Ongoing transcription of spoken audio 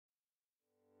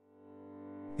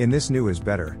In this new is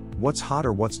better, what's hot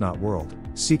or what's not world,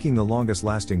 seeking the longest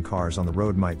lasting cars on the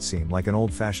road might seem like an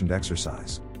old-fashioned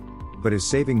exercise. But is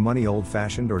saving money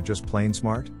old-fashioned or just plain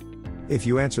smart? If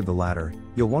you answered the latter,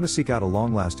 you'll want to seek out a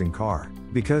long-lasting car,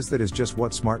 because that is just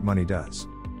what smart money does.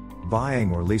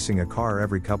 Buying or leasing a car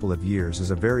every couple of years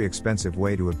is a very expensive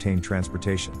way to obtain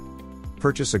transportation.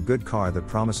 Purchase a good car that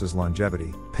promises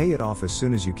longevity, pay it off as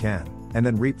soon as you can, and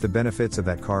then reap the benefits of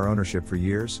that car ownership for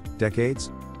years,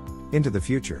 decades, into the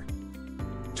future.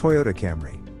 Toyota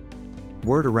Camry.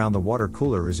 Word around the water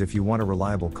cooler is if you want a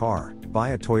reliable car, buy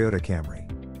a Toyota Camry.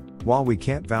 While we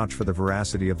can't vouch for the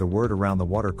veracity of the word around the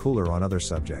water cooler on other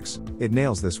subjects, it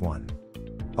nails this one.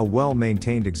 A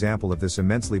well-maintained example of this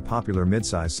immensely popular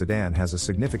midsize sedan has a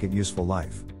significant useful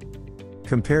life.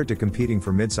 Compared to competing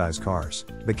for midsize cars,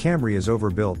 the Camry is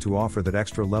overbuilt to offer that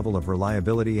extra level of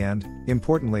reliability and,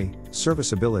 importantly,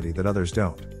 serviceability that others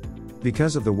don't.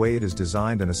 Because of the way it is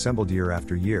designed and assembled year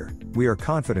after year, we are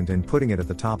confident in putting it at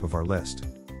the top of our list.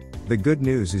 The good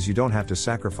news is you don't have to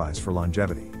sacrifice for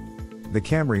longevity. The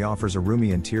Camry offers a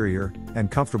roomy interior and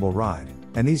comfortable ride,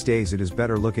 and these days it is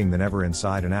better looking than ever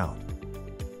inside and out.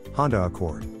 Honda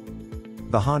Accord.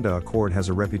 The Honda Accord has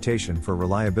a reputation for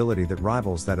reliability that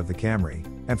rivals that of the Camry,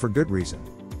 and for good reason.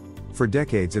 For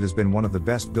decades it has been one of the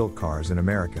best built cars in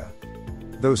America.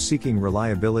 Those seeking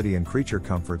reliability and creature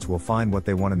comforts will find what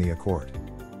they want in the Accord.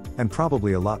 And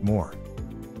probably a lot more.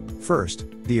 First,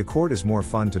 the Accord is more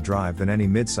fun to drive than any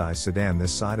midsize sedan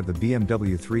this side of the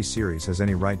BMW 3 Series has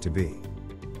any right to be.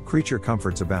 Creature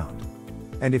comforts abound.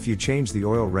 And if you change the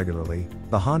oil regularly,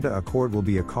 the Honda Accord will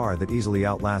be a car that easily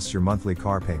outlasts your monthly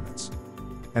car payments.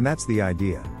 And that's the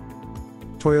idea.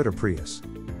 Toyota Prius.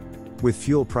 With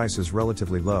fuel prices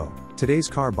relatively low, today's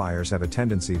car buyers have a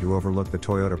tendency to overlook the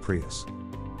Toyota Prius.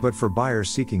 But for buyers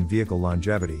seeking vehicle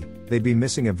longevity, they'd be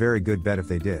missing a very good bet if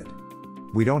they did.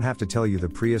 We don't have to tell you the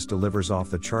Prius delivers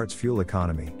off the charts fuel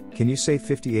economy. Can you say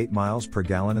 58 miles per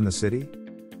gallon in the city?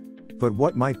 But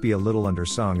what might be a little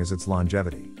undersung is its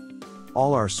longevity.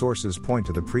 All our sources point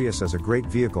to the Prius as a great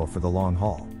vehicle for the long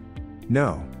haul.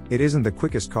 No, it isn't the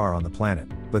quickest car on the planet,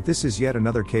 but this is yet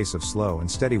another case of slow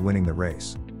and steady winning the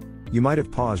race. You might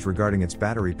have paused regarding its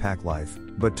battery pack life,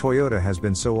 but Toyota has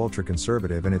been so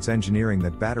ultra-conservative in its engineering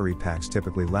that battery packs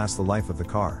typically last the life of the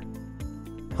car.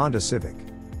 Honda Civic.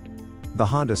 The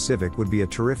Honda Civic would be a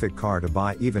terrific car to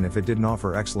buy even if it didn't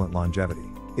offer excellent longevity.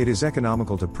 It is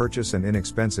economical to purchase and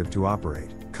inexpensive to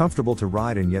operate, comfortable to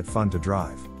ride and yet fun to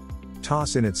drive.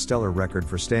 Toss in its stellar record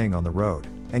for staying on the road,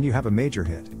 and you have a major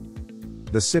hit.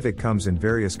 The Civic comes in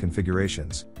various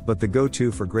configurations, but the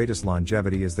go-to for greatest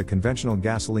longevity is the conventional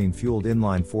gasoline-fueled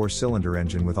inline 4-cylinder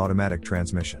engine with automatic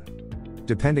transmission.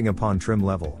 Depending upon trim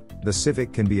level, the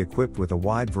Civic can be equipped with a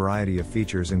wide variety of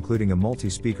features including a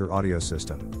multi-speaker audio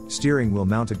system, steering wheel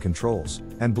mounted controls,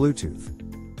 and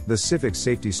Bluetooth. The Civic's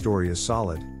safety story is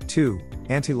solid, too: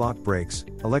 anti-lock brakes,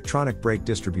 electronic brake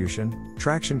distribution,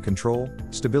 traction control,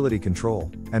 stability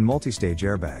control, and multi-stage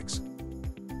airbags.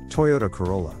 Toyota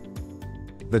Corolla.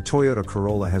 The Toyota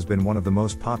Corolla has been one of the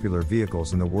most popular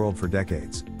vehicles in the world for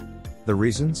decades. The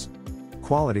reasons?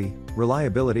 Quality,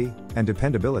 reliability, and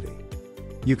dependability.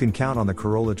 You can count on the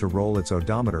Corolla to roll its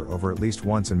odometer over at least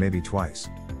once and maybe twice.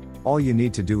 All you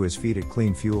need to do is feed it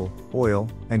clean fuel, oil,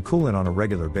 and coolant on a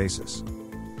regular basis.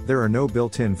 There are no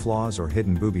built-in flaws or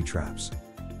hidden booby traps.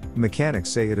 Mechanics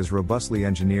say it is robustly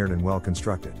engineered and well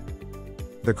constructed.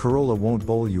 The Corolla won't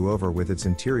bowl you over with its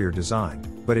interior design,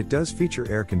 but it does feature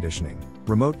air conditioning,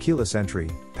 remote keyless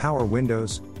entry, power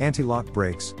windows, anti-lock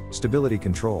brakes, stability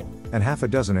control, and half a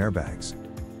dozen airbags.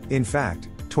 In fact,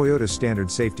 Toyota's standard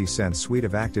Safety Sense suite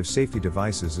of active safety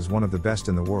devices is one of the best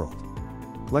in the world.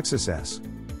 Lexus S.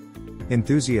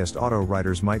 Enthusiast auto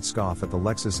riders might scoff at the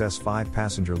Lexus S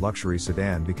 5-passenger luxury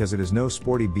sedan because it is no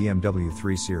sporty BMW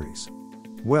 3 Series.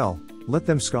 Well, let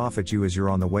them scoff at you as you're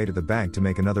on the way to the bank to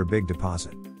make another big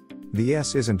deposit. The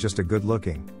S isn't just a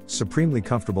good-looking, supremely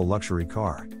comfortable luxury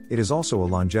car, it is also a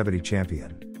longevity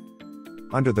champion.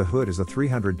 Under the hood is a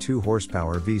 302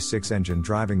 horsepower V6 engine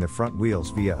driving the front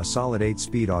wheels via a solid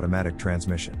 8-speed automatic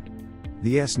transmission.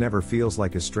 The S never feels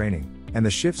like it's straining, and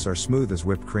the shifts are smooth as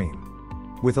whipped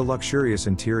cream. With a luxurious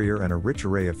interior and a rich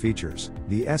array of features,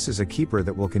 the S is a keeper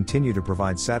that will continue to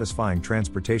provide satisfying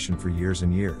transportation for years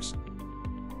and years.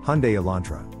 Hyundai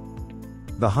Elantra.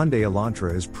 The Hyundai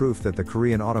Elantra is proof that the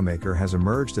Korean automaker has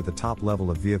emerged at the top level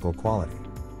of vehicle quality.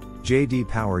 J.D.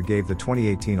 Power gave the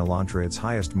 2018 Elantra its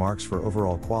highest marks for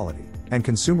overall quality, and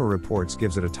Consumer Reports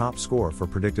gives it a top score for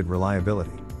predicted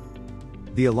reliability.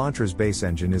 The Elantra's base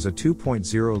engine is a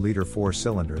 2.0-liter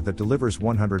 4-cylinder that delivers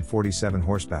 147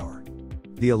 horsepower.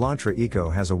 The Elantra Eco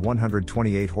has a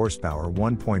 128 horsepower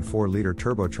 1.4-liter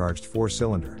turbocharged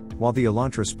 4-cylinder, while the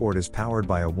Elantra Sport is powered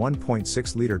by a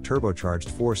 1.6-liter turbocharged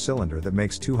 4-cylinder that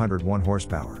makes 201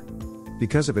 horsepower.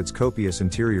 Because of its copious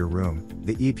interior room,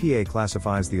 the EPA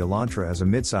classifies the Elantra as a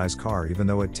midsize car even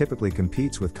though it typically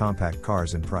competes with compact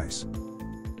cars in price.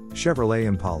 Chevrolet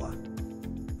Impala.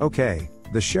 Okay,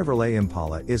 the Chevrolet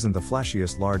Impala isn't the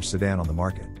flashiest large sedan on the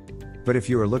market. But if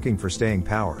you are looking for staying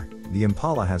power, the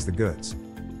Impala has the goods.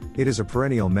 It is a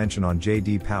perennial mention on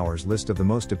J.D. Power's list of the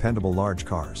most dependable large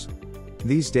cars.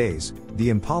 These days, the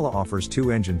Impala offers two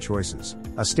engine choices,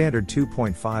 a standard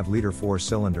 2.5-liter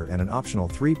 4-cylinder and an optional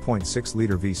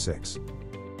 3.6-liter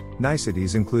V6.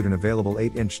 Niceties include an available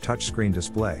 8-inch touchscreen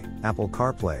display, Apple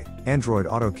CarPlay, Android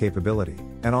Auto capability,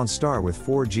 and OnStar with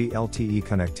 4G LTE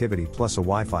connectivity plus a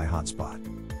Wi-Fi hotspot.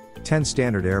 10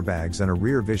 standard airbags and a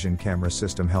rear vision camera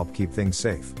system help keep things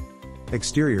safe.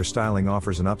 Exterior styling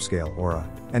offers an upscale aura,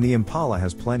 and the Impala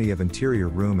has plenty of interior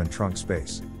room and trunk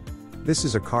space. This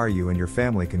is a car you and your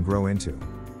family can grow into.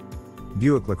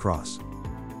 Buick LaCrosse.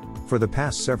 For the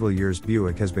past several years,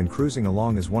 Buick has been cruising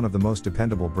along as one of the most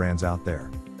dependable brands out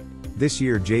there. This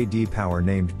year, J.D. Power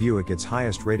named Buick its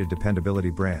highest-rated dependability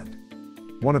brand.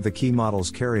 One of the key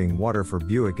models carrying water for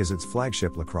Buick is its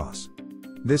flagship LaCrosse.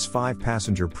 This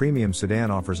 5-passenger premium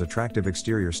sedan offers attractive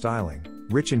exterior styling,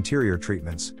 rich interior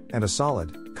treatments, and a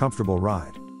solid, comfortable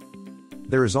ride.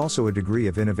 There is also a degree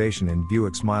of innovation in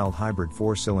Buick's mild hybrid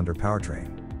 4-cylinder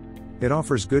powertrain. It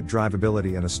offers good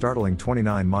drivability and a startling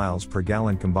 29 miles per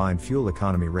gallon combined fuel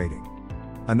economy rating.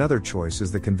 Another choice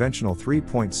is the conventional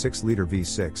 3.6-liter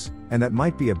V6, and that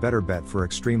might be a better bet for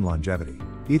extreme longevity.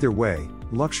 Either way,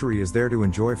 luxury is there to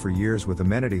enjoy for years with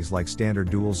amenities like standard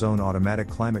dual-zone automatic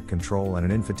climate control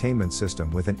and an infotainment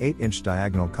system with an 8-inch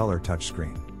diagonal color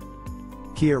touchscreen.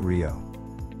 Kia Rio.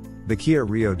 The Kia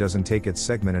Rio doesn't take its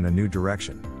segment in a new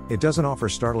direction. It doesn't offer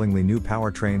startlingly new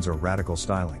powertrains or radical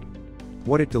styling.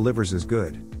 What it delivers is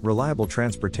good, reliable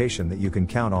transportation that you can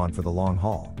count on for the long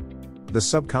haul. The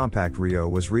subcompact Rio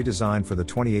was redesigned for the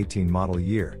 2018 model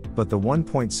year, but the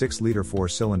 1.6-liter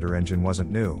 4-cylinder engine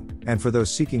wasn't new, and for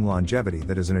those seeking longevity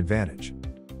that is an advantage.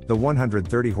 The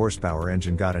 130 horsepower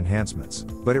engine got enhancements,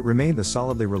 but it remained the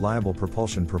solidly reliable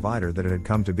propulsion provider that it had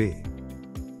come to be.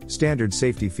 Standard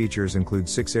safety features include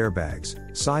 6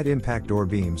 airbags, side impact door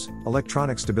beams,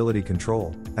 electronic stability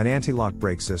control, an anti-lock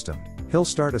brake system, hill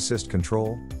start assist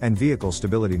control, and vehicle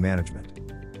stability management.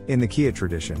 In the Kia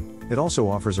tradition, it also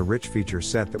offers a rich feature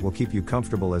set that will keep you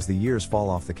comfortable as the years fall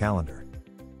off the calendar.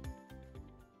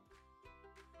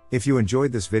 If you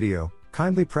enjoyed this video,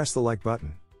 kindly press the like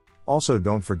button. Also,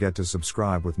 don't forget to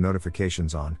subscribe with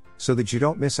notifications on, so that you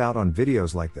don't miss out on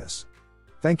videos like this.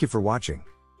 Thank you for watching.